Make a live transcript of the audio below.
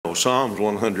Psalms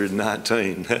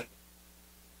 119.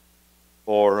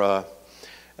 For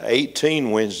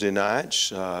 18 Wednesday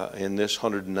nights in this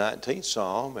 119th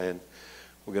Psalm, and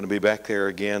we're going to be back there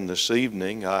again this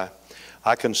evening. I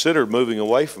considered moving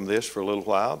away from this for a little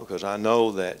while because I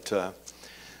know that,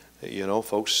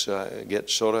 folks get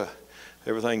sort of,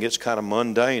 everything gets kind of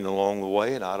mundane along the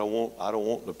way, and I don't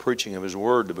want the preaching of His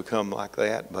Word to become like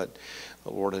that, but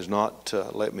the Lord has not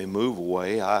let me move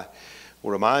away. I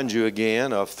will remind you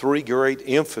again of three great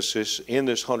emphases in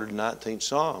this 119th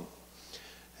Psalm.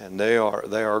 And they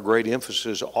are great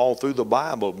emphasis all through the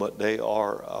Bible, but they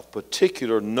are of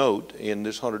particular note in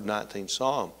this 119th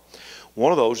Psalm.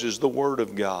 One of those is the Word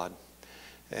of God.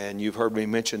 And you've heard me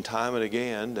mention time and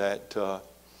again that the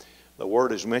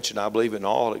Word is mentioned, I believe, in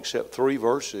all except 3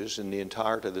 verses in the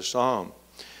entirety of the Psalm.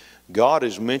 God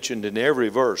is mentioned in every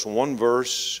verse. One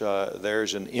verse,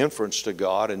 there's an inference to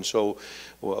God, and so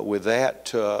with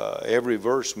that, every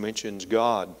verse mentions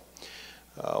God.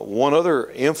 One other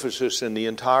emphasis in the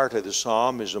entirety of the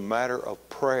Psalm is a matter of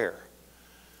prayer.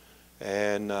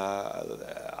 And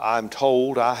I'm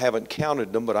told, I haven't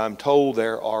counted them, but I'm told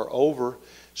there are over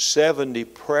 70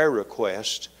 prayer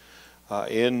requests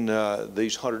in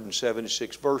these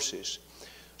 176 verses.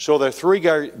 So there are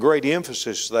 3 great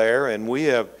emphases there, and we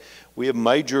have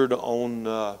majored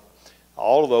on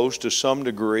all of those to some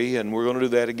degree, and we're going to do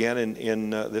that again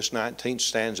in this 19th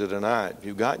stanza tonight. If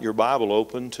you've got your Bible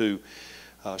open to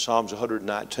Psalms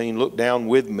 119, look down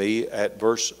with me at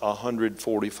verse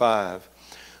 145.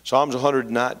 Psalms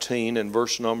 119 and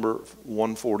verse number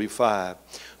 145.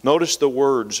 Notice the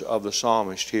words of the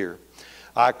psalmist here.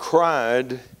 I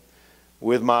cried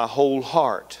with my whole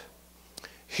heart.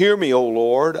 Hear me, O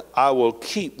Lord, I will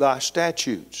keep thy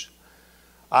statutes.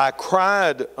 I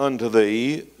cried unto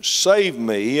thee, save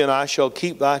me, and I shall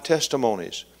keep thy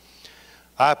testimonies.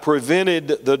 I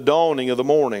prevented the dawning of the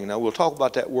morning. Now we'll talk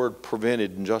about that word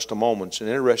prevented in just a moment. It's an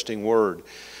interesting word.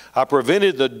 I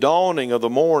prevented the dawning of the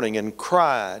morning and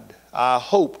cried. I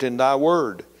hoped in thy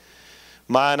word.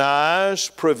 Mine eyes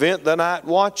prevent the night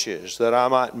watches, that I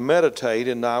might meditate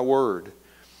in thy word.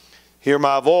 Hear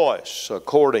my voice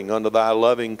according unto thy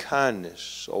loving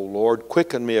kindness. O Lord,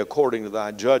 quicken me according to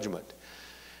thy judgment.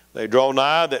 They draw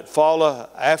nigh that follow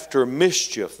after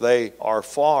mischief. They are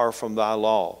far from thy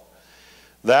law.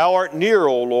 Thou art near,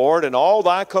 O Lord, and all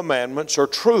thy commandments are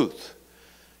truth.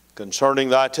 Concerning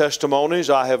thy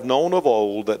testimonies I have known of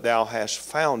old, that thou hast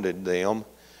founded them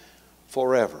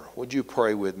forever. Would you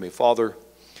pray with me? Father,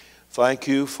 thank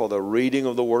you for the reading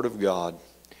of the Word of God.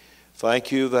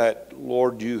 Thank you that,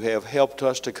 Lord, you have helped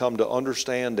us to come to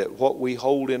understand that what we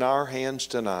hold in our hands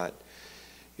tonight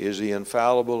is the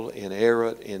infallible,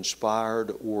 inerrant,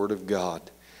 inspired Word of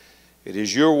God. It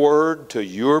is your word to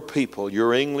your people,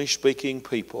 your English-speaking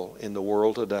people in the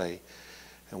world today.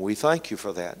 And we thank you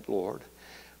for that, Lord.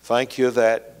 Thank you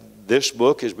that this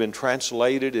book has been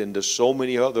translated into so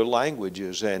many other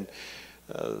languages, and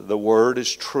the word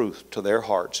is truth to their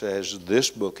hearts as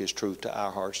this book is truth to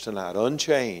our hearts tonight.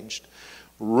 Unchanged,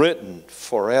 written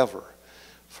forever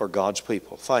for God's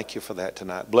people. Thank you for that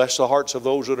tonight. Bless the hearts of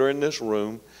those that are in this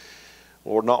room.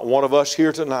 Lord, not one of us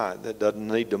here tonight that doesn't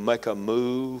need to make a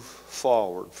move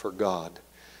forward for God.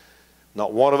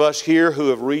 Not one of us here who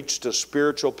have reached a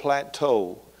spiritual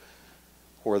plateau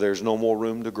where there's no more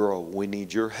room to grow. We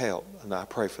need your help, and I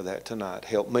pray for that tonight.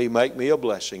 Help me, make me a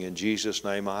blessing. In Jesus'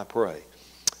 name I pray.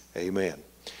 Amen.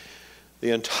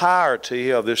 The entirety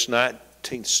of this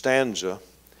 19th stanza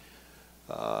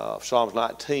of Psalms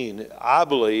 19, I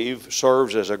believe,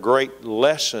 serves as a great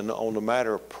lesson on the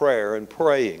matter of prayer and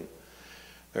praying.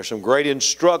 There's some great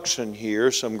instruction here,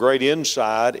 some great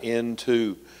insight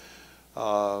into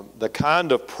the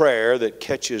kind of prayer that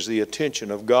catches the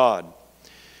attention of God.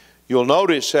 You'll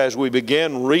notice as we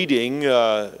begin reading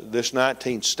this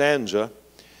 19th stanza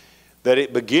that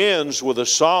it begins with the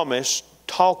psalmist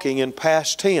talking in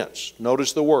past tense.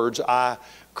 Notice the words, I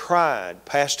cried,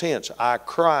 past tense, I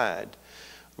cried.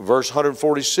 Verse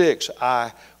 146,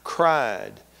 I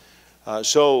cried.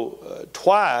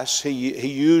 Twice he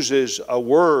uses a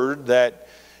word that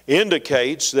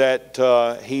indicates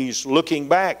that he's looking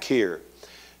back here.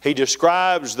 He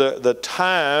describes the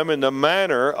time and the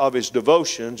manner of his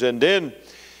devotions, and then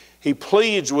he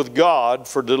pleads with God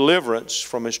for deliverance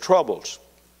from his troubles.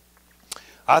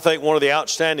 I think one of the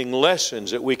outstanding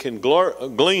lessons that we can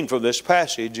glean from this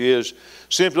passage is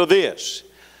simply this: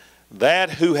 that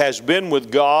who has been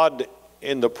with God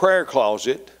in the prayer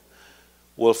closet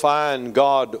will find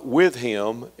God with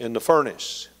him in the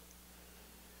furnace.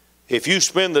 If you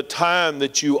spend the time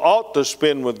that you ought to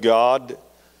spend with God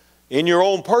in your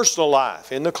own personal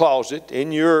life, in the closet,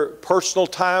 in your personal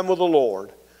time with the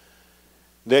Lord,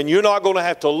 then you're not going to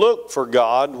have to look for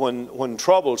God when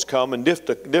troubles come and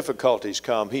difficulties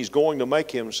come. He's going to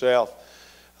make Himself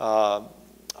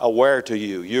aware to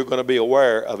you. You're going to be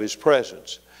aware of His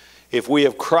presence. If we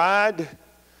have cried,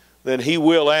 then He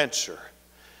will answer.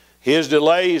 His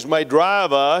delays may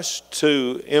drive us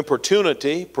to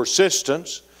importunity,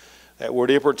 persistence. That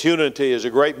word importunity is a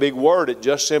great big word. It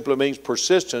just simply means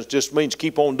persistence. It just means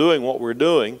keep on doing what we're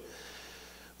doing.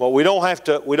 But we don't have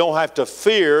to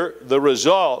fear the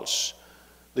results,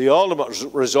 the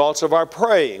ultimate results of our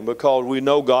praying, because we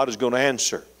know God is going to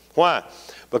answer. Why?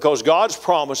 Because God's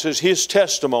promises, His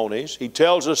testimonies, He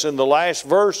tells us in the last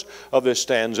verse of this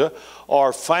stanza,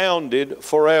 are founded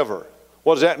forever.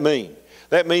 What does that mean?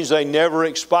 That means they never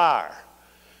expire.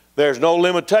 There's no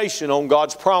limitation on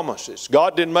God's promises.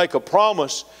 God didn't make a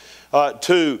promise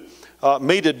to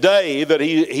me today that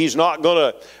He's not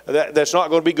going to, that's not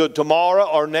going to be good tomorrow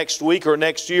or next week or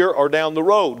next year or down the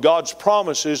road. God's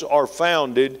promises are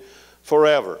founded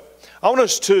forever. I want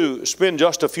us to spend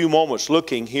just a few moments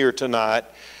looking here tonight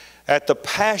at the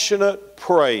passionate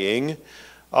praying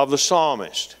of the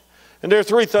psalmist. And there are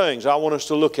three things I want us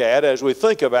to look at as we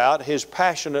think about his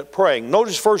passionate praying.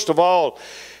 Notice first of all,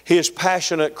 his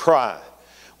passionate cry.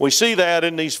 We see that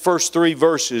in these first three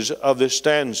verses of this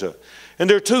stanza. And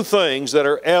there are two things that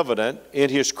are evident in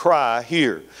his cry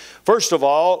here. First of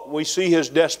all, we see his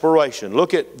desperation.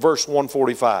 Look at verse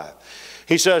 145.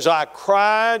 He says, I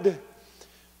cried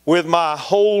with my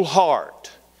whole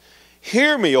heart.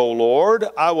 Hear me, O Lord,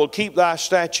 I will keep thy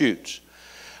statutes.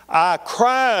 I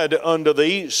cried unto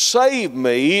thee, save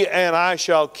me, and I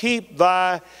shall keep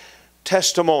thy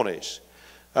testimonies.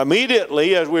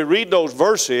 Immediately, as we read those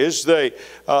verses,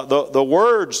 the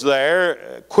words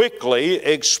there quickly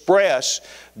express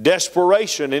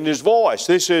desperation in his voice.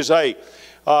 This is a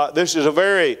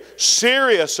very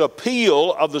serious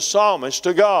appeal of the psalmist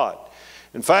to God.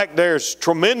 In fact, there's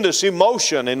tremendous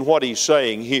emotion in what he's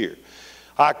saying here.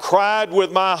 I cried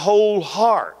with my whole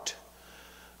heart.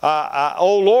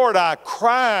 O Lord, I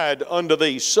cried unto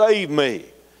thee, save me.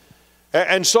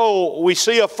 And so we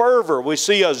see a fervor, we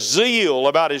see a zeal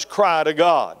about his cry to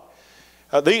God.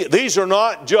 These are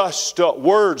not just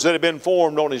words that have been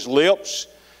formed on his lips.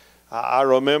 I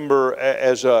remember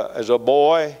as a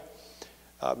boy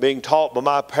being taught by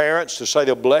my parents to say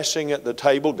the blessing at the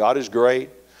table, God is great,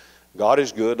 God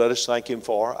is good, let us thank Him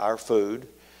for our food.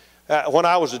 When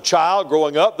I was a child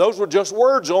growing up, those were just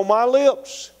words on my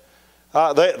lips.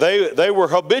 They were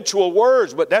habitual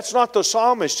words, but that's not the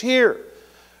psalmist here.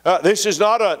 This is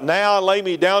not a now lay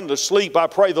me down to sleep, I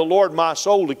pray the Lord my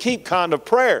soul to keep kind of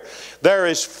prayer. There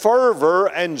is fervor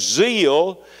and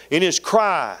zeal in his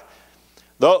cry.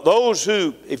 Those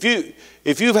who, if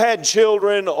you've had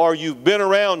children or you've been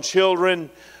around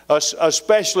children,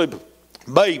 especially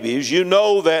babies, you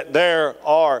know that there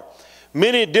are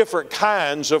many different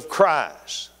kinds of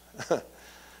cries.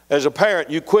 As a parent,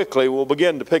 you quickly will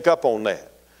begin to pick up on that.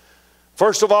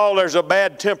 First of all, there's a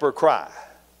bad temper cry.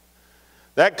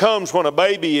 That comes when a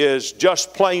baby is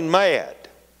just plain mad.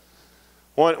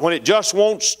 When it just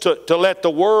wants to let the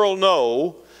world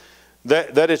know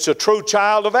that it's a true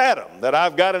child of Adam, that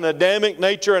I've got an Adamic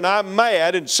nature and I'm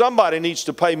mad and somebody needs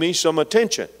to pay me some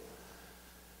attention.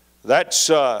 That's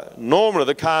normally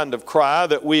the kind of cry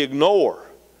that we ignore.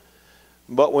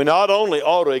 But we not only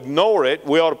ought to ignore it,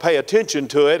 we ought to pay attention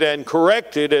to it and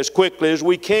correct it as quickly as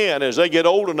we can as they get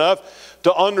old enough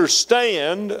to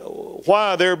understand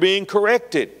why they're being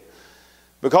corrected.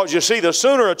 Because you see, the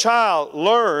sooner a child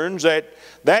learns that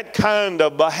that kind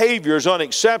of behavior is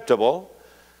unacceptable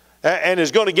and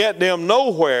is going to get them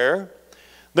nowhere,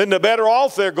 then the better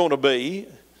off they're going to be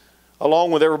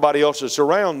along with everybody else that's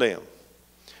around them.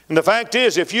 And the fact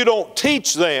is, if you don't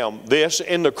teach them this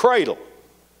in the cradle,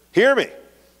 hear me,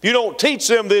 if you don't teach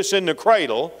them this in the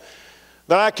cradle,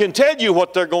 then I can tell you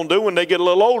what they're going to do when they get a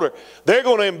little older. They're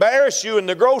going to embarrass you in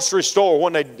the grocery store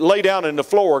when they lay down on the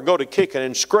floor and go to kicking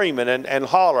and screaming and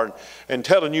hollering and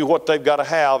telling you what they've got to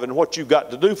have and what you've got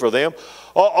to do for them.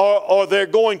 Or they're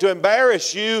going to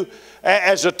embarrass you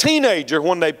as a teenager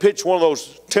when they pitch one of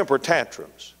those temper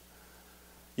tantrums.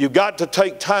 You've got to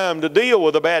take time to deal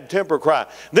with a bad temper cry.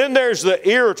 Then there's the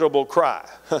irritable cry.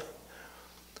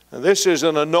 This is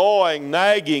an annoying,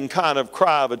 nagging kind of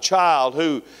cry of a child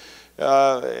who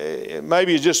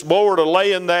maybe is just bored of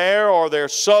laying there, or they're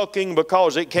sulking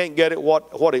because it can't get it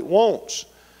what it wants.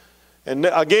 And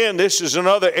again, this is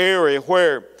another area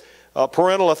where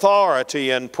parental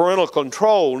authority and parental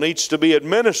control needs to be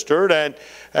administered,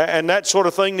 and that sort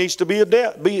of thing needs to be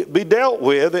dealt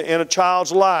with in a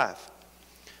child's life.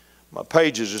 My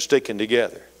pages are sticking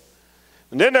together.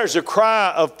 And then there's a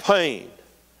cry of pain.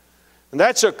 And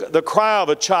that's the cry of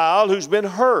a child who's been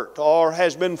hurt or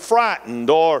has been frightened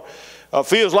or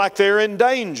feels like they're in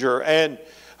danger. And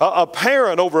a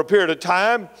parent over a period of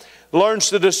time learns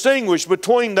to distinguish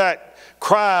between that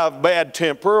cry of bad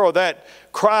temper or that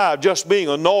cry of just being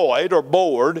annoyed or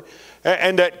bored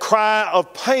and that cry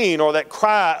of pain or that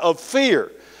cry of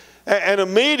fear. And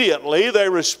immediately they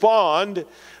respond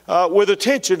with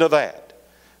attention to that.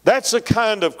 That's the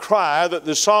kind of cry that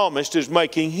the psalmist is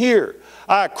making here.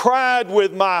 I cried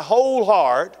with my whole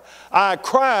heart, I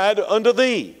cried unto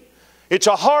thee. It's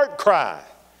a heart cry.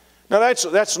 Now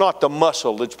that's not the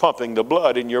muscle that's pumping the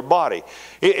blood in your body.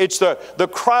 It's the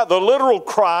cry, the literal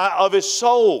cry of his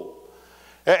soul.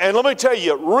 And let me tell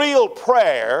you, real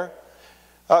prayer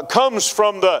comes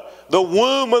from the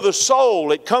womb of the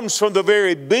soul. It comes from the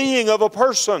very being of a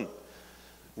person.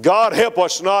 God help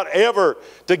us not ever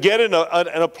to get in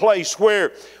a place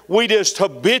where we just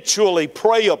habitually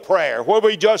pray a prayer, where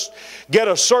we just get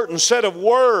a certain set of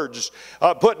words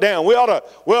put down. We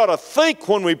ought to think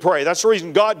when we pray. That's the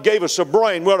reason God gave us a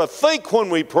brain. We ought to think when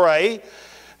we pray,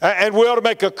 and we ought to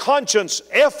make a conscious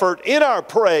effort in our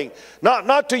praying,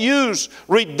 not to use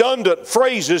redundant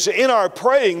phrases in our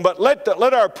praying, but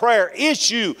let our prayer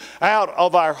issue out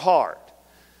of our heart.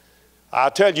 I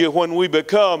tell you, when we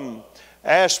become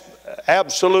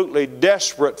absolutely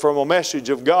desperate from a message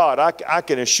of God, I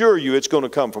can assure you it's going to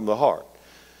come from the heart.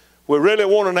 We really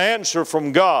want an answer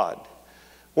from God.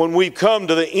 When we come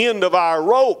to the end of our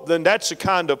rope, then that's the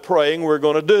kind of praying we're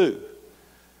going to do.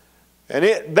 And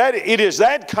it is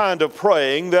that kind of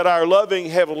praying that our loving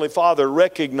Heavenly Father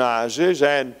recognizes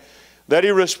and that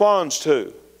He responds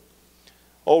to.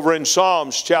 Over in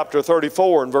Psalms chapter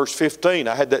 34 and verse 15,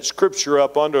 I had that scripture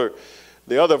up under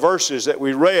the other verses that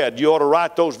we read. You ought to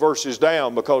write those verses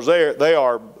down because they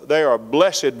are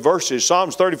blessed verses.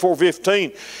 Psalms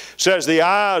 34:15 says, the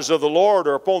eyes of the Lord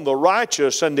are upon the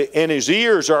righteous and His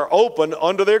ears are open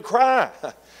unto their cry.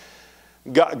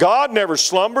 God never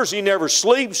slumbers. He never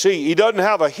sleeps. He doesn't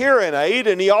have a hearing aid,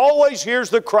 and He always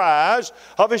hears the cries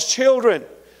of His children.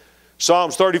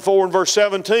 Psalms 34 and verse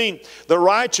 17, the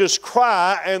righteous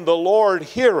cry and the Lord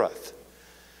heareth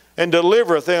and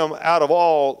delivereth them out of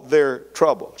all their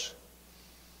troubles.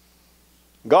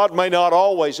 God may not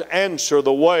always answer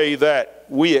the way that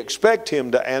we expect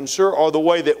Him to answer or the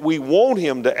way that we want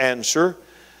Him to answer,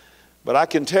 but I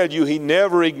can tell you He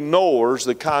never ignores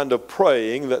the kind of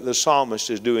praying that the psalmist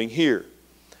is doing here.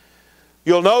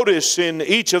 You'll notice in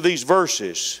each of these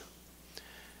verses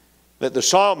that the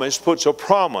psalmist puts a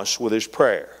promise with his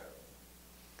prayer.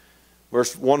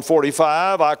 Verse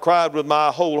 145, I cried with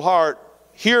my whole heart,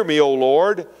 hear me, O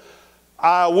Lord,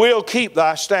 I will keep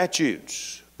thy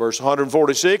statutes. Verse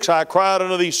 146, I cried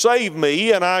unto thee, save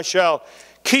me, and I shall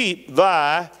keep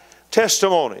thy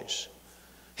testimonies.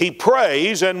 He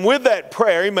prays, and with that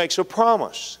prayer he makes a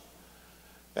promise.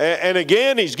 And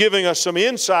again, he's giving us some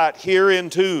insight here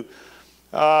into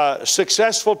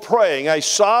successful praying, a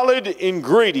solid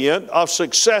ingredient of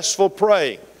successful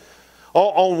praying.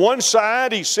 On one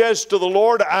side, he says to the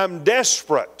Lord, I'm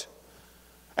desperate.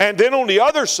 And then on the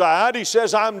other side, he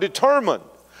says, I'm determined.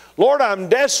 Lord, I'm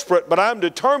desperate, but I'm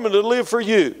determined to live for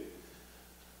you.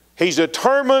 He's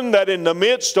determined that in the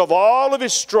midst of all of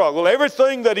his struggle,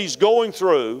 everything that he's going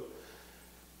through,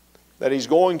 that he's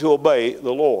going to obey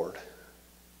the Lord.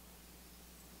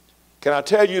 Can I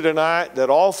tell you tonight that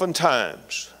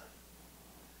oftentimes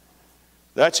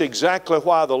that's exactly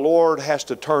why the Lord has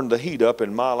to turn the heat up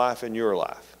in my life and your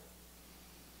life.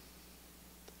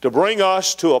 To bring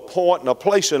us to a point and a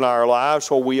place in our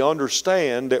lives where we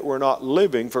understand that we're not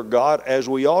living for God as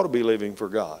we ought to be living for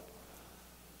God.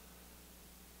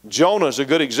 Jonah is a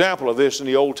good example of this in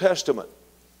the Old Testament.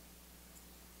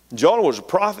 Jonah was a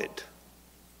prophet.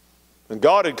 And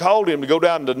God had called him to go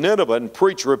down to Nineveh and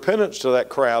preach repentance to that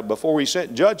crowd before He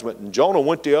sent judgment. And Jonah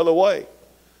went the other way.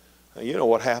 Now, you know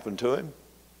what happened to him.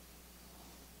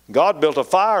 God built a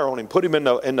fire on him, put him in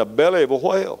the belly of a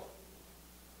whale.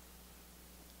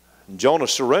 And Jonah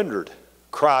surrendered,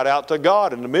 cried out to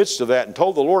God in the midst of that and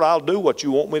told the Lord, I'll do what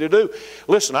you want me to do.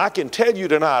 Listen, I can tell you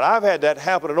tonight, I've had that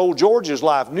happen in old George's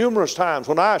life numerous times.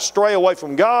 When I stray away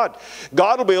from God,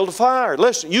 God will build a fire.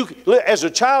 Listen, you, as a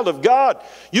child of God,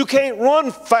 you can't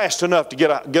run fast enough to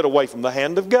get away from the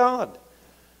hand of God.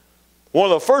 One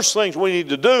of the first things we need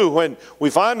to do when we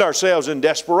find ourselves in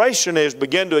desperation is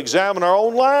begin to examine our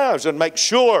own lives and make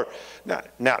sure.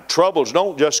 Now, troubles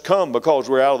don't just come because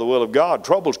we're out of the will of God.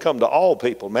 Troubles come to all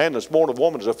people. Man that's born of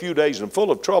woman is a few days and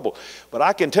full of trouble. But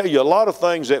I can tell you a lot of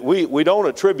things that we don't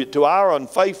attribute to our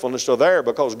unfaithfulness are there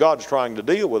because God's trying to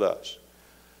deal with us.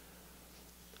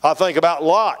 I think about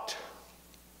Lot.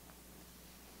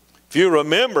 If you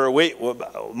remember,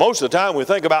 most of the time we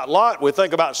think about Lot, we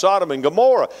think about Sodom and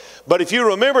Gomorrah. But if you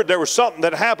remember, there was something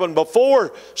that happened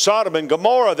before Sodom and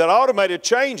Gomorrah that automated a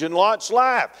change in Lot's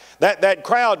life. That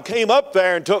crowd came up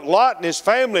there and took Lot and his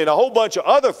family and a whole bunch of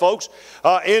other folks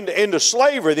into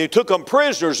slavery. They took them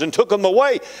prisoners and took them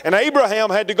away. And Abraham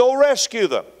had to go rescue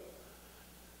them.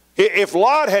 If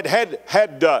Lot had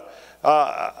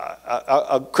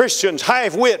a Christian's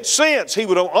half-wit sense, he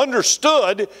would have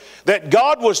understood that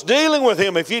God was dealing with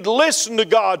him. If he'd listened to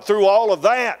God through all of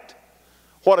that,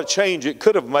 what a change it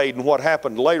could have made in what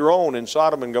happened later on in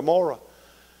Sodom and Gomorrah.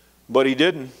 But he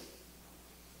didn't.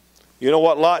 You know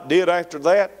what Lot did after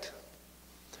that?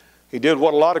 He did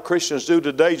what a lot of Christians do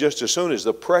today. Just as soon as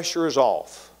the pressure is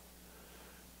off,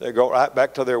 they go right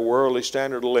back to their worldly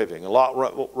standard of living.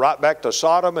 Lot right back to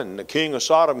Sodom, and the king of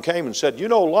Sodom came and said, you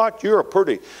know, Lot, you're a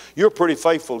pretty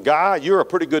faithful guy. You're a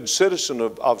pretty good citizen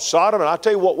of Sodom, and I'll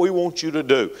tell you what we want you to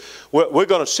do. We're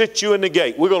going to sit you in the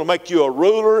gate. We're going to make you a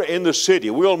ruler in the city.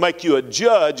 We're going to make you a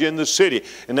judge in the city.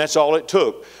 And that's all it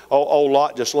took. Old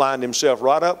Lot just lined himself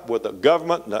right up with the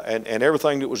government and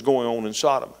everything that was going on in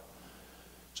Sodom.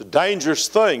 It's a dangerous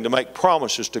thing to make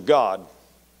promises to God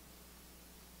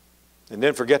and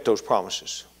then forget those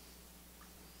promises.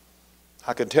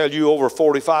 I can tell you over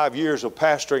 45 years of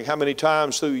pastoring how many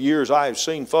times through years I have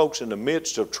seen folks in the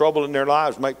midst of trouble in their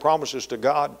lives make promises to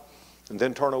God and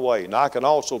then turn away. And I can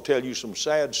also tell you some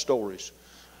sad stories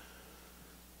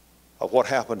of what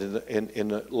happened in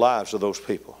the lives of those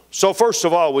people. So first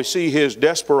of all, we see his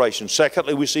desperation.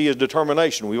 Secondly, we see his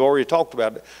determination. We've already talked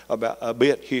about a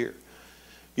bit here.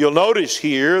 You'll notice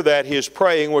here that his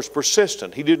praying was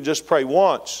persistent. He didn't just pray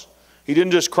once. He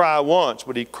didn't just cry once,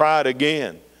 but he cried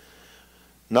again.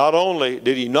 Not only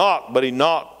did he knock, but he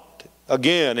knocked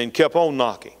again and kept on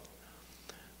knocking.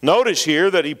 Notice here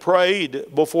that he prayed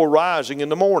before rising in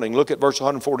the morning. Look at verse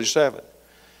 147.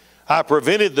 I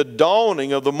prevented the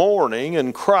dawning of the morning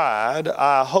and cried,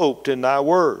 I hoped in thy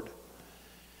word.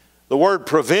 The word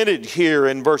prevented here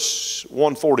in verse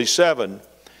 147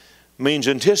 means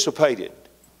anticipated.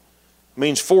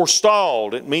 Means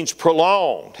forestalled. It means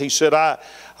prolonged. He said,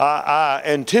 I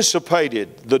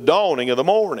anticipated the dawning of the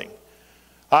morning.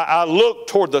 I looked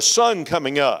toward the sun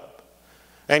coming up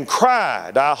and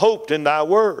cried, I hoped in thy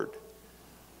word.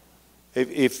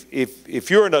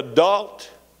 If you're an adult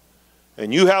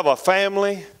and you have a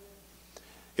family,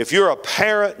 if you're a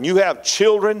parent and you have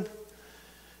children,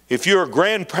 if you're a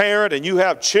grandparent and you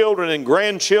have children and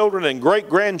grandchildren and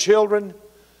great-grandchildren,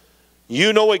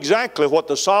 you know exactly what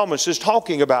the psalmist is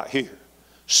talking about here.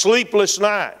 Sleepless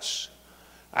nights,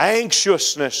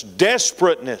 anxiousness,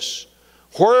 desperateness,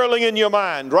 whirling in your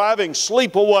mind, driving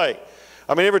sleep away.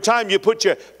 I mean, every time you put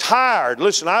you tired.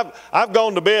 Listen, I've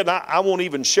gone to bed, and I won't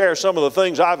even share some of the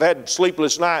things I've had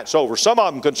sleepless nights over. Some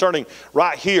of them concerning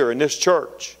right here in this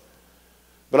church.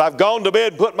 But I've gone to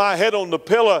bed, put my head on the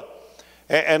pillow,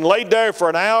 and laid there for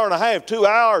an hour and a half, 2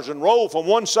 hours, and rolled from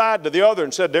one side to the other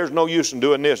and said, there's no use in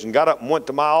doing this. And got up and went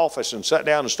to my office and sat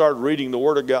down and started reading the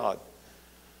Word of God.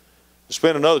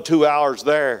 Spent another 2 hours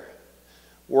there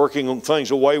working on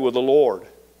things away with the Lord.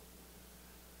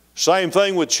 Same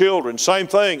thing with children. Same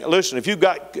thing. Listen, if you've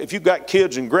got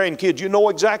kids and grandkids, you know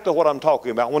exactly what I'm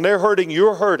talking about. When they're hurting,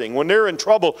 you're hurting. When they're in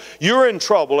trouble, you're in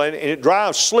trouble, and it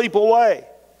drives sleep away.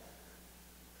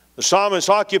 The psalmist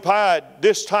occupied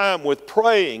this time with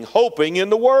praying, hoping in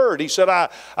the Word. He said,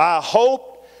 I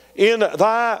hope in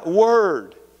thy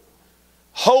Word.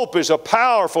 Hope is a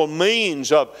powerful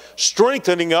means of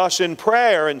strengthening us in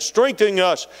prayer and strengthening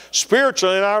us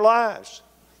spiritually in our lives.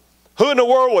 Who in the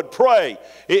world would pray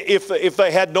if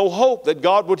they had no hope that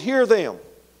God would hear them?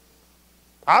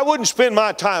 I wouldn't spend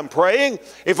my time praying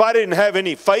if I didn't have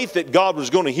any faith that God was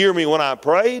going to hear me when I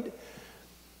prayed.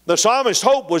 The psalmist's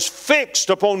hope was fixed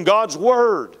upon God's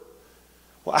Word.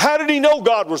 Well, how did he know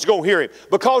God was going to hear him?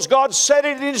 Because God said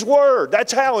it in His Word.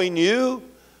 That's how he knew.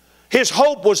 His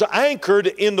hope was anchored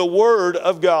in the Word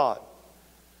of God.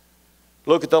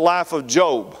 Look at the life of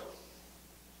Job.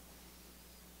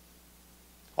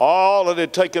 All that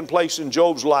had taken place in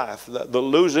Job's life, the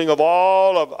losing of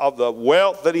all of the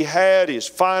wealth that he had, his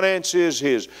finances,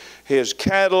 his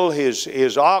cattle,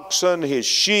 his oxen, his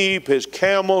sheep, his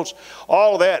camels,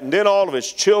 all of that. And then all of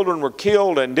his children were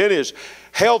killed, and then his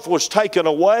health was taken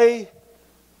away.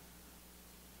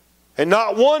 And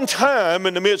not one time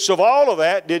in the midst of all of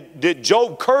that did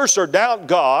Job curse or doubt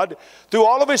God through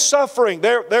all of his suffering.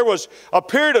 There was a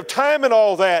period of time in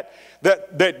all that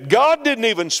God didn't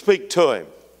even speak to him.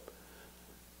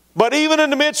 But even in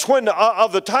the midst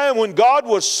of the time when God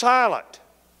was silent,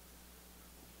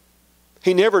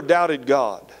 he never doubted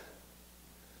God.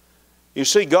 You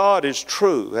see, God is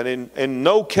true, and in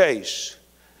no case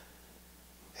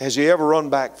has He ever run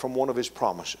back from one of His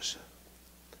promises.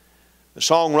 The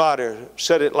songwriter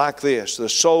said it like this: the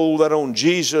soul that on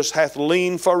Jesus hath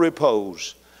leaned for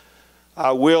repose,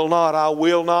 I will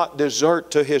not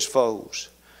desert to his foes.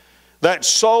 That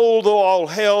soul, though all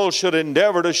hell should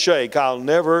endeavor to shake, I'll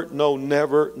never, no,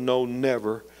 never, no,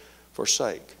 never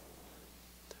forsake.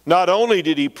 Not only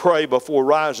did he pray before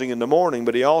rising in the morning,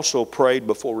 but he also prayed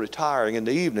before retiring in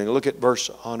the evening. Look at verse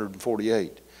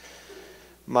 148.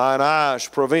 Mine eyes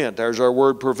prevent. There's our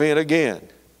word prevent again.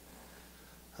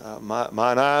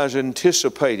 Mine eyes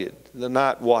anticipated the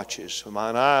night watches.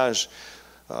 Mine eyes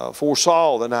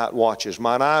foresaw the night watches.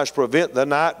 Mine eyes prevent the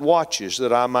night watches,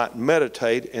 that I might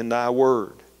meditate in thy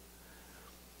word.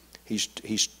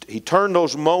 He turned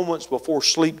those moments before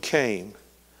sleep came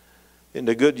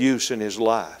into good use in his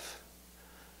life.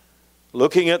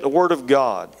 Looking at the Word of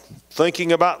God,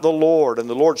 thinking about the Lord and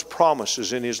the Lord's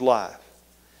promises in his life.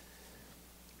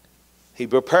 He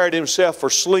prepared himself for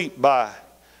sleep by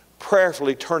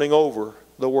prayerfully turning over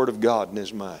the Word of God in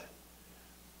his mind.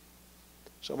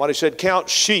 Somebody said, count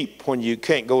sheep when you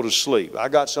can't go to sleep. I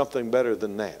got something better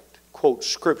than that. Quote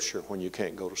Scripture when you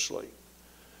can't go to sleep.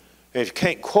 And if you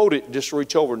can't quote it, just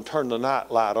reach over and turn the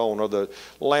night light on or the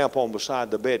lamp on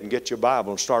beside the bed and get your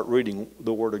Bible and start reading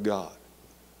the Word of God.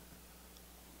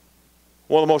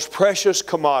 One of the most precious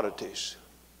commodities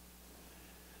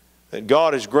that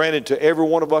God has granted to every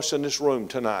one of us in this room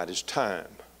tonight is time.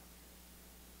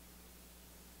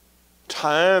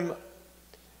 Time,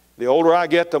 the older I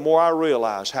get, the more I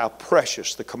realize how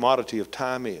precious the commodity of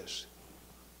time is.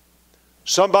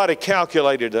 Somebody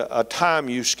calculated a time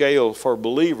use scale for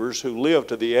believers who live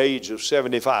to the age of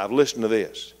 75. Listen to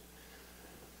this.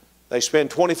 They spend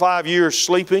 25 years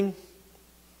sleeping.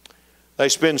 They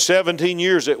spend 17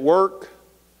 years at work.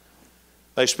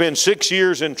 They spend 6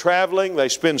 years in traveling. They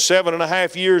spend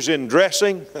 7.5 years in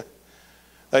dressing.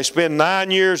 They spend 9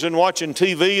 years in watching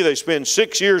TV. They spend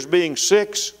 6 years being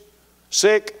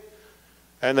sick.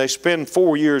 And they spend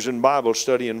 4 years in Bible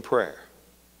study and prayer.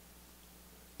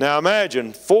 Now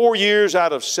imagine 4 years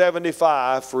out of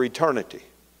 75 for eternity.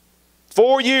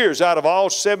 4 years out of all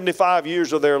 75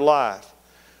 years of their life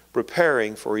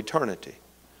preparing for eternity.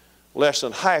 Less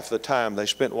than half the time they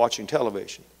spent watching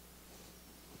television.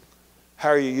 How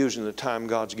are you using the time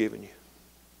God's given you?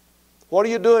 What are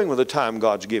you doing with the time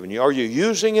God's given you? Are you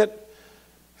using it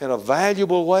in a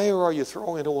valuable way, or are you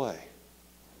throwing it away?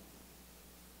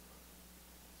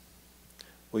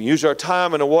 We use our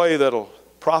time in a way that'll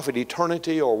profit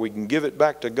eternity, or we can give it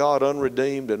back to God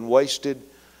unredeemed and wasted,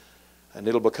 and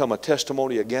it'll become a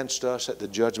testimony against us at the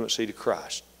judgment seat of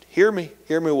Christ. Hear me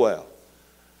well.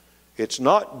 It's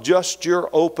not just your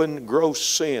open, gross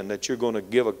sin that you're going to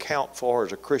give account for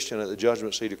as a Christian at the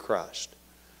judgment seat of Christ.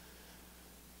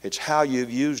 It's how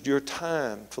you've used your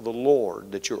time for the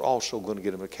Lord that you're also going to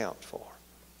get an account for.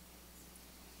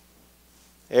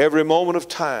 Every moment of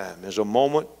time is a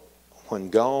moment when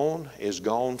gone is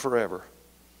gone forever.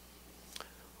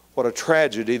 What a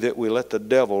tragedy that we let the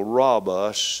devil rob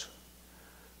us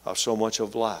of so much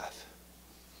of life.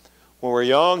 When we're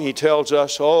young, he tells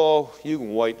us, oh, you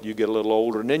can wait till you get a little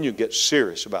older, and then you get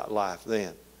serious about life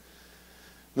then.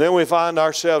 Then we find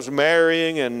ourselves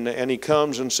marrying, and he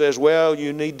comes and says, well,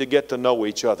 you need to get to know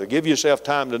each other. Give yourself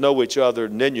time to know each other,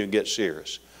 and then you get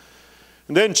serious.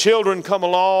 And then children come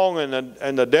along,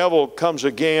 and the devil comes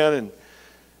again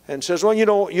and says, well, you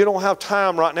don't have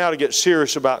time right now to get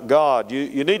serious about God.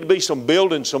 You need to be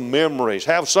building some memories.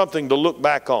 Have something to look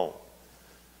back on.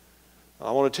 I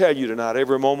want to tell you tonight,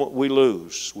 every moment we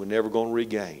lose, we're never going to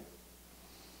regain.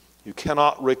 You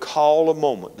cannot recall a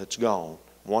moment that's gone.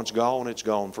 Once gone, it's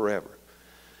gone forever.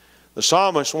 The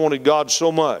psalmist wanted God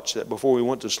so much that before he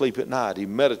went to sleep at night, he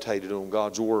meditated on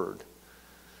God's Word.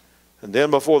 And then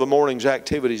before the morning's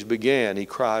activities began, he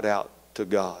cried out to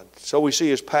God. So we see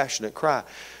his passionate cry.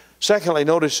 Secondly,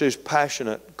 notice his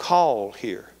passionate call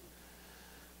here.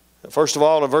 First of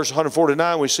all, in verse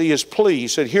 149, we see his plea. He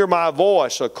said, hear my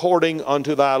voice according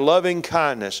unto thy loving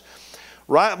kindness.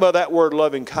 Right by that word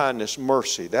loving kindness,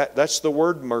 mercy. That's the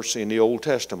word mercy in the Old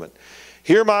Testament.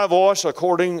 Hear my voice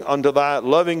according unto thy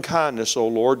loving kindness, O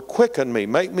Lord. Quicken me,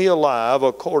 make me alive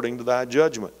according to thy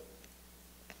judgment.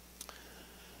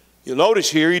 You'll notice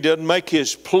here he doesn't make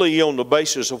his plea on the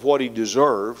basis of what he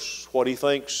deserves, what he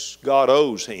thinks God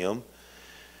owes him.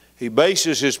 He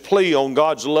bases his plea on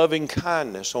God's loving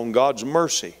kindness, on God's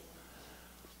mercy.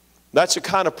 That's the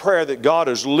kind of prayer that God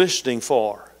is listening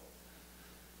for.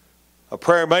 A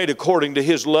prayer made according to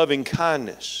his loving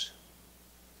kindness.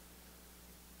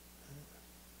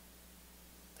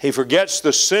 He forgets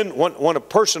the sin. When a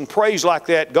person prays like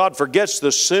that, God forgets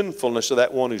the sinfulness of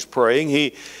that one who's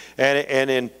praying. And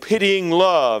in pitying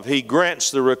love, He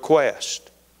grants the request.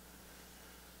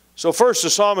 So first the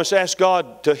psalmist asked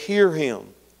God to hear him.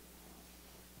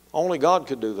 Only God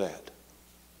could do that.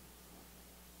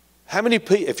 How many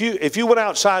people, if you went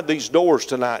outside these doors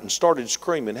tonight and started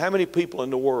screaming, how many people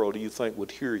in the world do you think would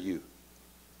hear you?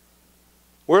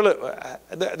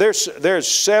 There's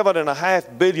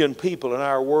 7.5 billion people in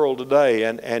our world today,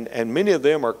 and many of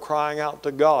them are crying out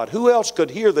to God. Who else could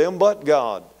hear them but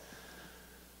God?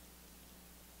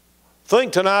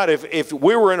 Think tonight if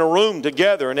we were in a room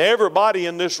together and everybody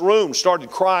in this room started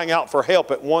crying out for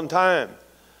help at one time,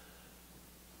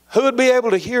 who would be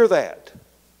able to hear that?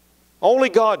 Only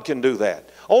God can do that.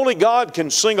 Only God can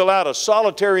single out a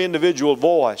solitary individual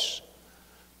voice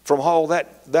from all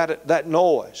that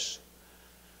noise.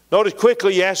 Notice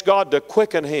quickly he asked God to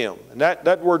quicken him. And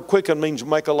that word quicken means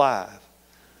make alive.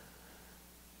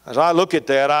 As I look at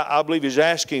that, I believe he's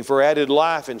asking for added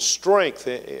life and strength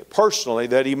personally,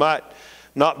 that he might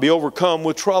not be overcome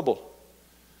with trouble.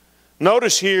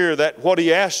 Notice here that what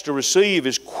he asked to receive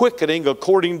is quickening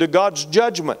according to God's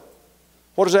judgment.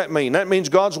 What does that mean? That means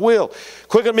God's will.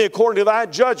 Quicken me according to thy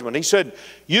judgment. He said,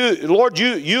 Lord,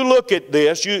 you look at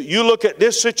this, you look at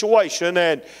this situation,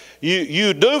 and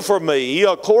you do for me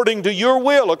according to your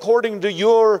will, according to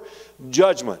your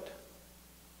judgment.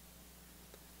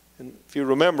 And if you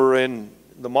remember in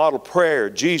the model prayer,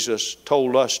 Jesus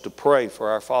told us to pray for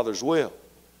our Father's will.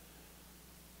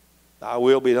 Thy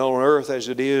will be done on earth as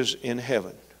it is in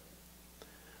heaven.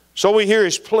 So we hear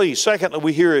his plea. Secondly,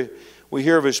 we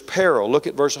hear of his peril. Look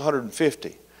at verse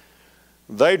 150.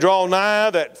 They draw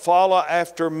nigh that follow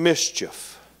after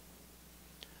mischief.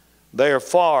 They are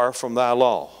far from thy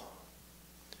law.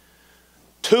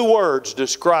 Two words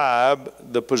describe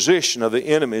the position of the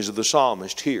enemies of the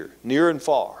psalmist here, near and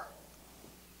far.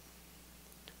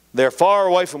 They're far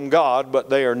away from God, but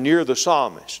they are near the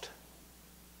psalmist.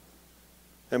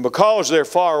 And because they're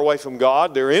far away from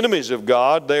God, they're enemies of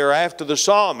God, they are after the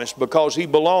psalmist because he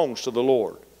belongs to the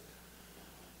Lord.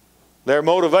 Their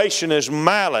motivation is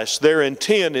malice. Their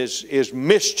intent is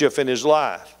mischief in his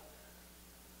life.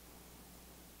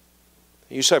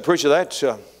 You say, preacher, that's,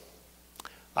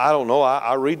 I don't know.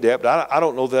 I read that, but I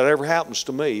don't know that ever happens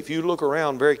to me. If you look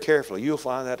around very carefully, you'll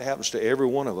find that happens to every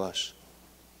one of us.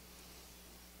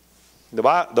 The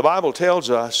Bible tells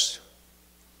us,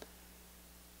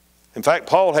 in fact,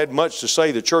 Paul had much to say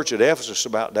to the church at Ephesus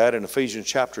about that in Ephesians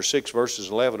chapter 6, verses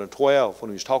 11 and 12, when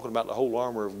he was talking about the whole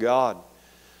armor of God.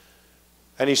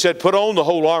 And he said, put on the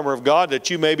whole armor of God that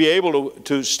you may be able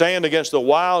to stand against the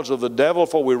wiles of the devil,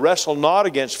 for we wrestle not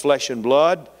against flesh and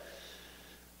blood,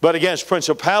 but against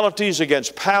principalities,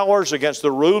 against powers, against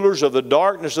the rulers of the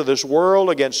darkness of this world,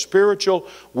 against spiritual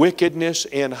wickedness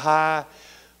in high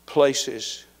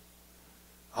places.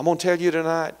 I'm going to tell you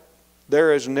tonight,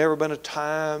 there has never been a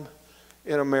time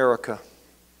in America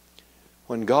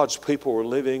when God's people were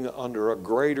living under a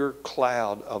greater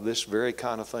cloud of this very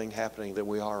kind of thing happening than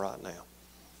we are right now.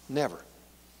 Never.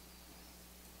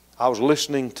 I was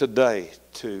listening today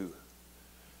to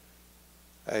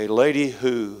a lady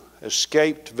who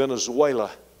escaped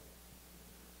Venezuela,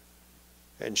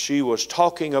 and she was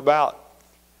talking about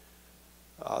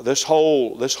this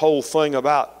whole thing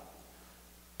about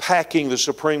packing the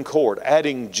Supreme Court,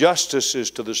 adding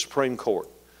justices to the Supreme Court.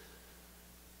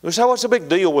 You say, what's the big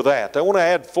deal with that? They want to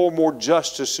add 4 more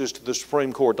justices to the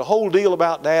Supreme Court. The whole deal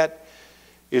about that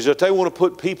is that they want to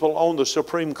put people on the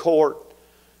Supreme Court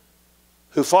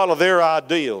who follow their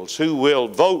ideals, who will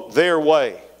vote their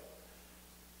way.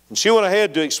 And she went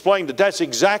ahead to explain that that's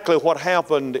exactly what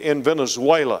happened in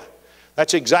Venezuela.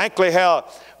 That's exactly how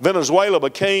Venezuela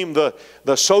became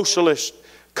the socialist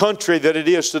country that it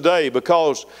is today,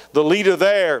 because the leader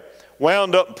there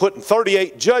wound up putting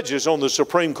 38 judges on the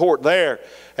Supreme Court there,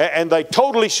 and they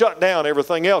totally shut down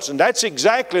everything else. And that's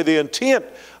exactly the intent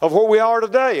of where we are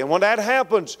today. And when that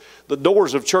happens, the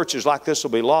doors of churches like this will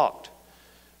be locked.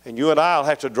 And you and I will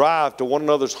have to drive to one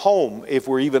another's home if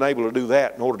we're even able to do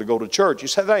that in order to go to church. You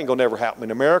say, that ain't going to never happen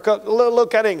in America.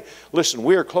 Look at it. Listen,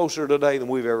 we're closer today than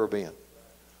we've ever been.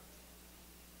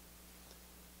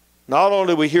 Not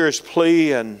only do we hear his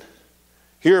plea and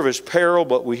hear of his peril,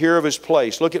 but we hear of his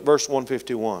place. Look at verse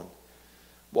 151.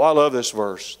 Boy, I love this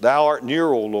verse. Thou art near,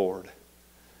 O Lord,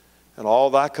 and all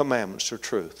thy commandments are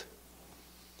truth.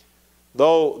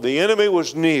 Though the enemy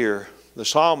was near, the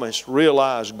psalmist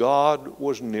realized God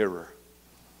was nearer.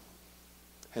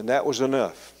 And that was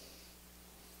enough.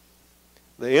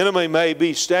 The enemy may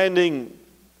be standing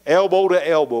elbow to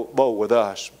elbow with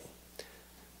us,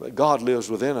 but God lives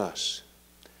within us.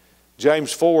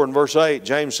 James 4 and verse 8,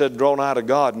 James said, draw nigh to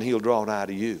God and He'll draw nigh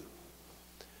to you.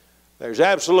 There's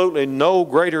absolutely no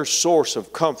greater source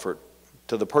of comfort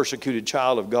to the persecuted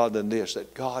child of God than this,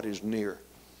 that God is near.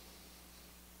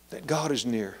 That God is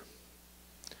near.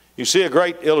 You see a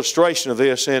great illustration of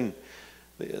this in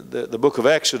the book of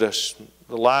Exodus,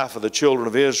 the life of the children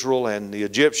of Israel and the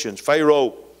Egyptians.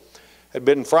 Pharaoh had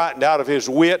been frightened out of his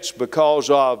wits because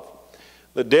of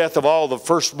the death of all the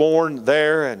firstborn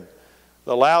there and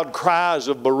the loud cries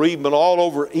of bereavement all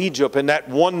over Egypt in that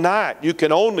one night. You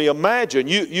can only imagine.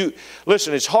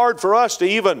 Listen, it's hard for us to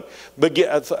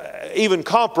even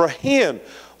comprehend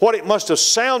what it must have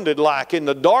sounded like in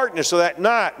the darkness of that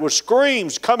night, with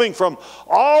screams coming from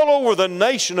all over the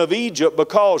nation of Egypt,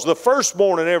 because the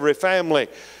firstborn in every family,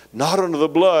 not under the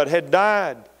blood, had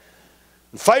died.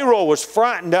 And Pharaoh was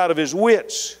frightened out of his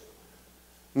wits.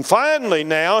 And finally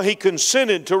now he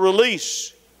consented to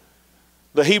release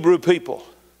the Hebrew people.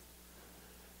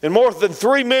 And more than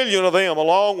 3 million of them,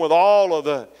 along with all of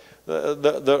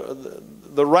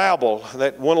the rabble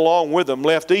that went along with them,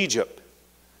 left Egypt.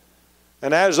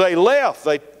 And as they left,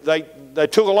 they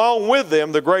took along with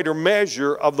them the greater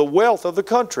measure of the wealth of the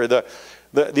country. The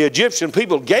Egyptian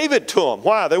people gave it to them.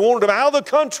 Why? They wanted them out of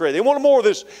the country. They wanted more of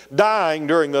this dying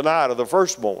during the night of the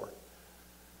firstborn.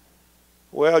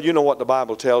 Well, you know what the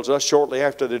Bible tells us. Shortly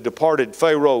after they departed,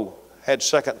 Pharaoh had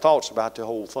second thoughts about the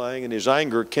whole thing, and his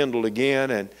anger kindled again,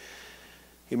 and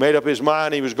he made up his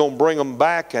mind he was going to bring them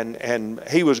back, and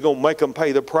he was going to make them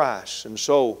pay the price. And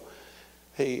so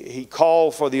he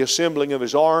called for the assembling of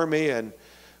his army and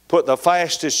put the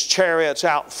fastest chariots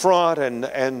out front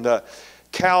and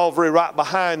cavalry right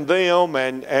behind them,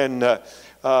 and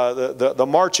the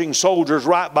marching soldiers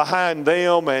right behind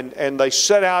them, and they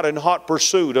set out in hot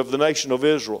pursuit of the nation of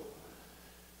Israel.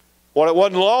 Well, it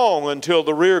wasn't long until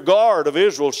the rear guard of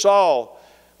Israel saw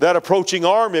that approaching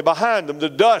army behind them, the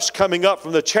dust coming up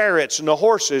from the chariots and the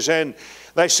horses, and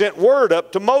they sent word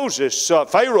up to Moses,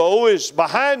 Pharaoh is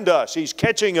behind us, he's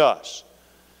catching us.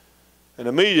 And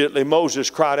immediately Moses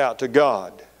cried out to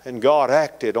God, and God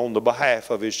acted on the behalf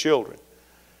of His children.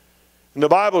 And the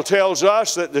Bible tells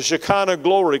us that the Shekinah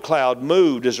glory cloud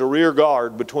moved as a rear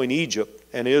guard between Egypt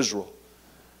and Israel.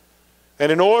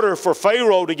 And in order for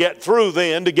Pharaoh to get through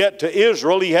then, to get to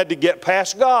Israel, he had to get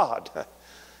past God.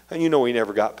 And you know he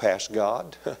never got past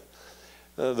God.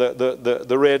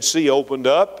 The Red Sea opened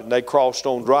up and they crossed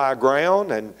on dry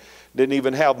ground and didn't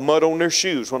even have mud on their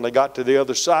shoes when they got to the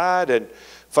other side. And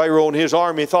Pharaoh and his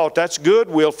army thought, that's good,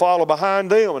 we'll follow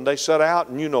behind them. And they set out,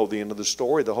 and you know the end of the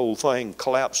story. The whole thing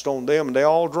collapsed on them and they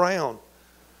all drowned.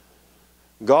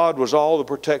 God was all the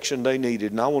protection they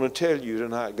needed. And I want to tell you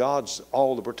tonight, God's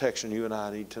all the protection you and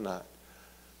I need tonight.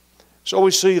 So we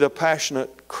see the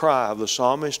passionate cry of the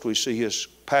psalmist. We see his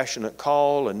passionate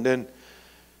call. And then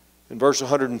in verse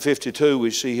 152,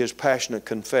 we see his passionate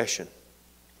confession.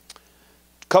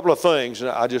 A couple of things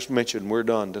I just mentioned. We're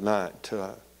done tonight.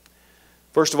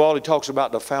 First of all, he talks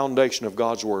about the foundation of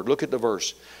God's Word. Look at the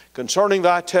verse. Concerning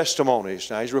thy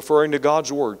testimonies. Now he's referring to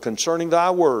God's Word. Concerning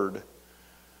thy Word,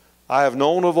 I have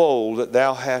known of old that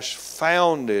thou hast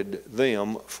founded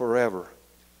them forever.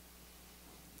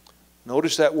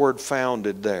 Notice that word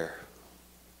founded there.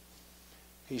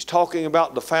 He's talking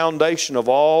about the foundation of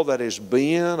all that has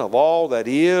been, of all that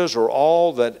is, or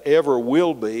all that ever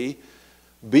will be,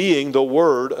 being the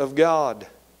Word of God.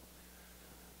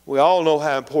 We all know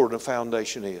how important a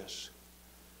foundation is.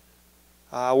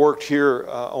 I worked here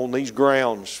on these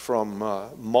grounds from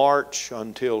March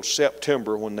until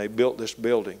September when they built this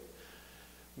building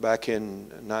back in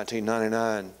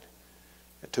 1999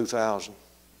 and 2000.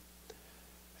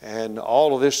 And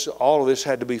all of this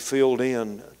had to be filled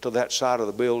in to that side of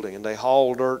the building. And they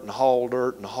hauled dirt and hauled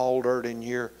dirt and hauled dirt in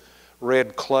here,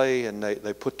 red clay, and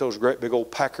they put those great big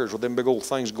old packers with them big old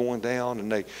things going down,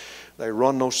 and they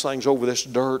run those things over this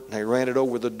dirt, and they ran it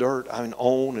over the dirt, I mean,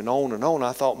 on and on and on.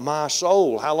 I thought, my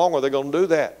soul, how long are they going to do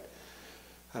that?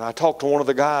 And I talked to one of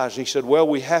the guys, and he said, well,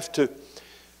 we have to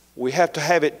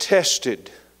have it tested.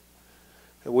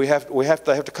 We have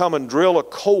to come and drill a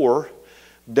core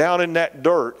down in that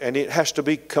dirt, and it has to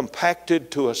be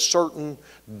compacted to a certain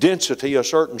density, a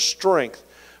certain strength,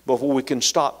 before we can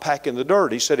stop packing the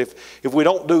dirt. He said, if we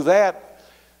don't do that,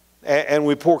 and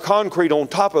we pour concrete on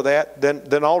top of that,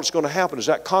 then all that's going to happen is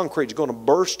that concrete is going to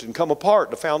burst and come apart.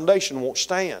 The foundation won't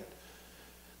stand.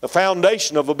 The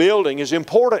foundation of a building is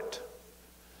important.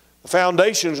 The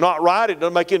foundation is not right. It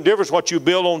doesn't make any difference what you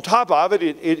build on top of it.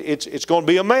 It's going to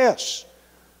be a mess.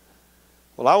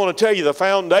 Well, I want to tell you the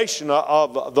foundation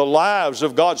of the lives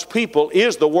of God's people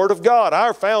is the Word of God.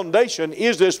 Our foundation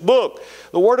is this book,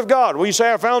 the Word of God. When you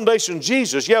say our foundation is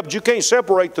Jesus, yeah, but you can't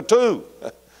separate the two.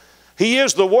 He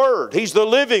is the Word. He's the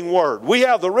living Word. We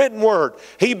have the written Word.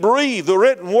 He breathed the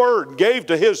written Word, gave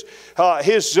to His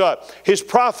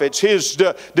prophets, His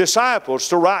disciples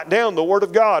to write down the Word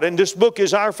of God. And this book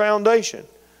is our foundation.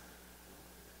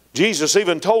 Jesus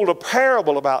even told a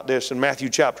parable about this in Matthew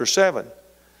chapter 7.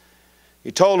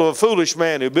 He told of a foolish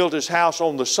man who built his house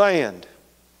on the sand.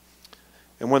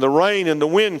 And when the rain and the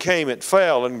wind came, it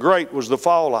fell, and great was the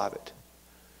fall of it.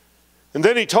 And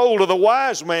then he told of the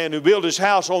wise man who built his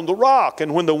house on the rock.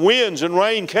 And when the winds and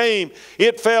rain came,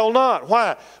 it fell not.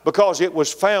 Why? Because it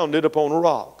was founded upon a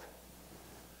rock.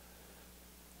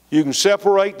 You can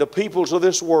separate the peoples of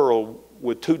this world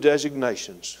with two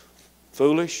designations,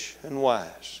 foolish and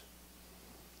wise.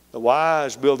 The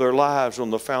wise build their lives on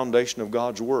the foundation of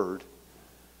God's Word.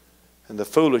 And the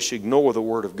foolish ignore the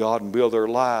Word of God and build their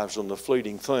lives on the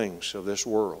fleeting things of this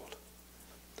world.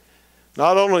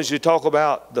 Not only does he talk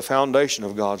about the foundation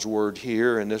of God's Word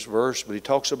here in this verse, but he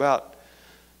talks about,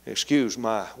 excuse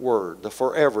my word, the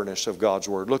foreverness of God's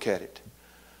Word. Look at it.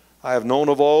 I have known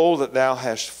of old that thou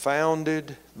hast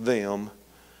founded them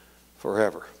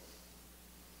forever.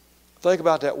 Think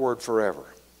about that word forever.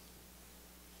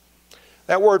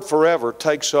 That word forever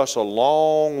takes us a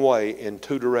long way in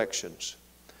two directions.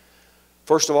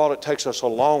 First of all, it takes us a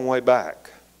long way back.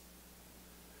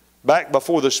 Back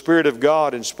before the Spirit of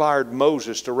God inspired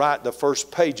Moses to write the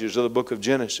first pages of the book of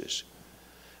Genesis.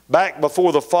 Back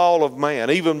before the fall of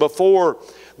man, even before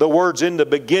the words "in the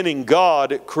beginning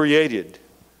God created."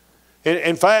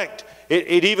 In fact,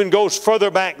 it even goes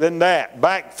further back than that.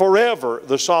 Back forever,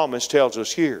 the psalmist tells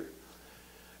us here.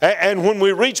 And when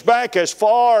we reach back as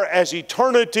far as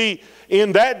eternity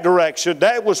in that direction,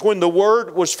 that was when the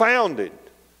Word was founded.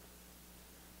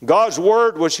 God's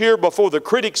Word was here before the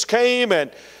critics came,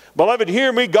 and beloved,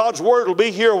 hear me, God's Word will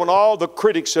be here when all the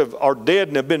critics are dead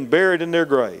and have been buried in their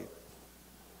grave.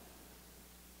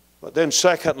 But then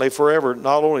secondly, forever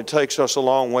not only takes us a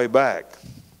long way back,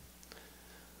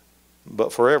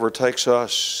 but forever takes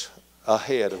us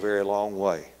ahead a very long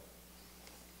way.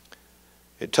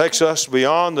 It takes us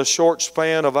beyond the short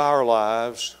span of our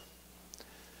lives.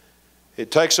 It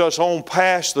takes us on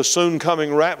past the soon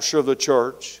coming rapture of the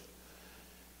church.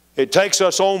 It takes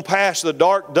us on past the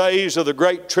dark days of the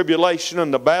great tribulation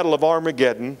and the battle of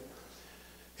Armageddon.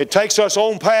 It takes us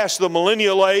on past the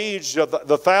millennial age of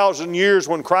the 1,000 years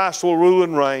when Christ will rule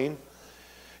and reign.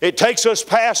 It takes us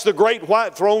past the great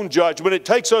white throne judgment. It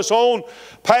takes us on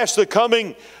past the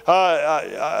coming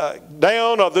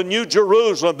down of the new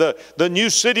Jerusalem, the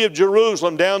new city of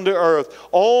Jerusalem down to earth.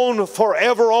 On,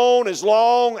 forever on, as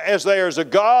long as there is a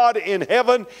God in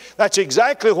heaven. That's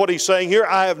exactly what he's saying here.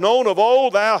 I have known of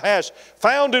old, thou hast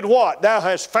founded what? Thou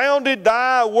hast founded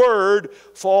thy word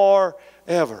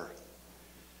forever.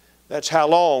 That's how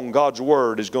long God's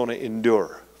word is going to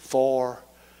endure.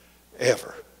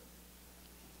 Forever.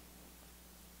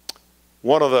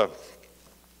 One of the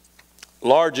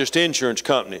largest insurance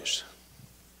companies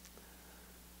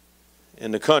in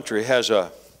the country has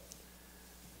a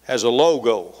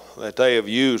logo that they have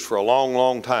used for a long,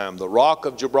 long time, the Rock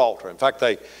of Gibraltar. In fact,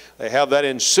 they have that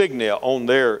insignia on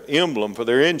their emblem for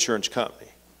their insurance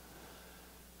company.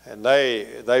 And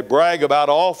they brag about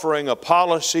offering a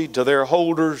policy to their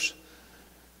holders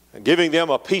and giving them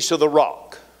a piece of the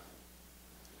rock.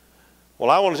 Well,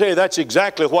 I want to tell you that's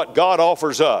exactly what God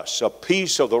offers us, a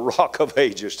piece of the Rock of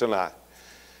Ages tonight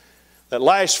that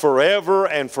lasts forever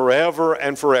and forever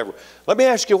and forever. Let me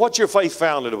ask you, what's your faith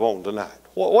founded upon tonight?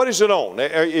 What is it on?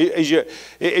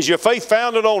 Is your faith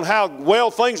founded on how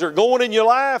well things are going in your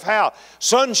life, how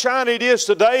sunshiny it is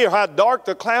today, or how dark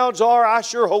the clouds are? I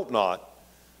sure hope not.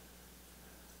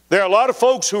 There are a lot of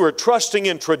folks who are trusting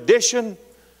in tradition.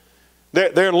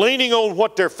 They're leaning on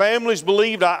what their families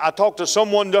believed. I talked to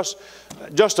someone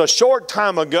just a short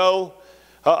time ago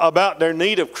about their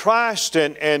need of Christ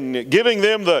and giving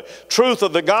them the truth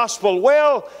of the gospel.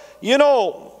 Well, you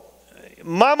know,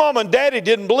 my mom and daddy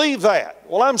didn't believe that.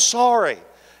 Well, I'm sorry.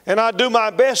 And I do my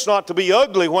best not to be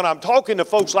ugly when I'm talking to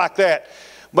folks like that.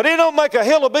 But it don't make a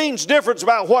hill of beans difference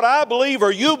about what I believe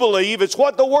or you believe. It's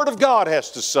what the Word of God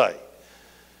has to say.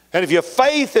 And if your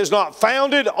faith is not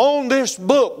founded on this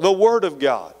book, the Word of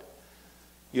God,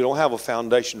 you don't have a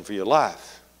foundation for your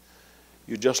life.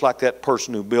 You're just like that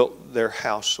person who built their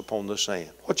house upon the sand.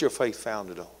 What's your faith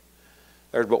founded on?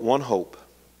 There's but one hope.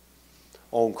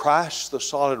 On Christ, the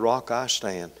solid rock, I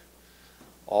stand.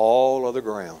 All other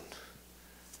ground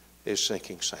is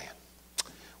sinking sand.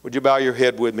 Would you bow your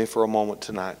head with me for a moment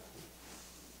tonight?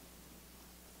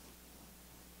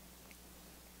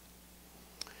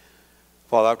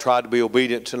 Father, I've tried to be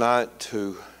obedient tonight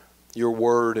to your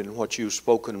word and what you've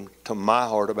spoken to my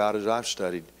heart about as I've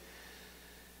studied.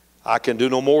 I can do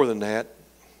no more than that.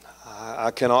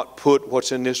 I cannot put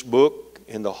what's in this book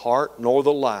in the heart nor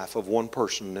the life of one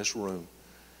person in this room.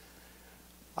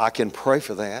 I can pray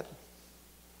for that.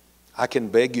 I can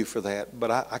beg you for that,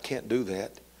 but I can't do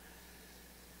that.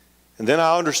 And then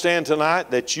I understand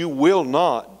tonight that you will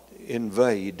not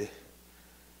invade.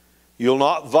 You'll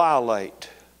not violate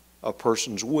a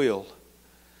person's will.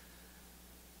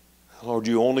 Lord,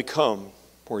 you only come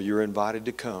where you're invited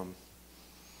to come.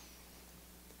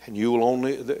 And you will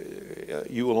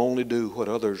only do what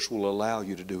others will allow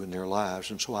you to do in their lives.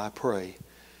 And so I pray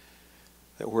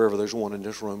that wherever there's one in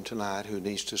this room tonight who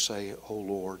needs to say, oh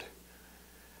Lord,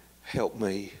 help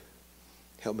me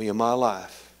in my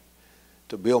life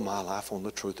to build my life on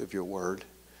the truth of your word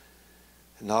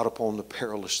and not upon the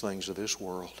perilous things of this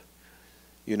world.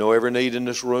 You know every need in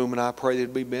this room, and I pray that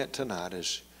it be met tonight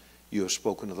as you have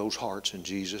spoken to those hearts in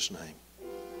Jesus' name.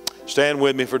 Stand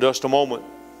with me for just a moment.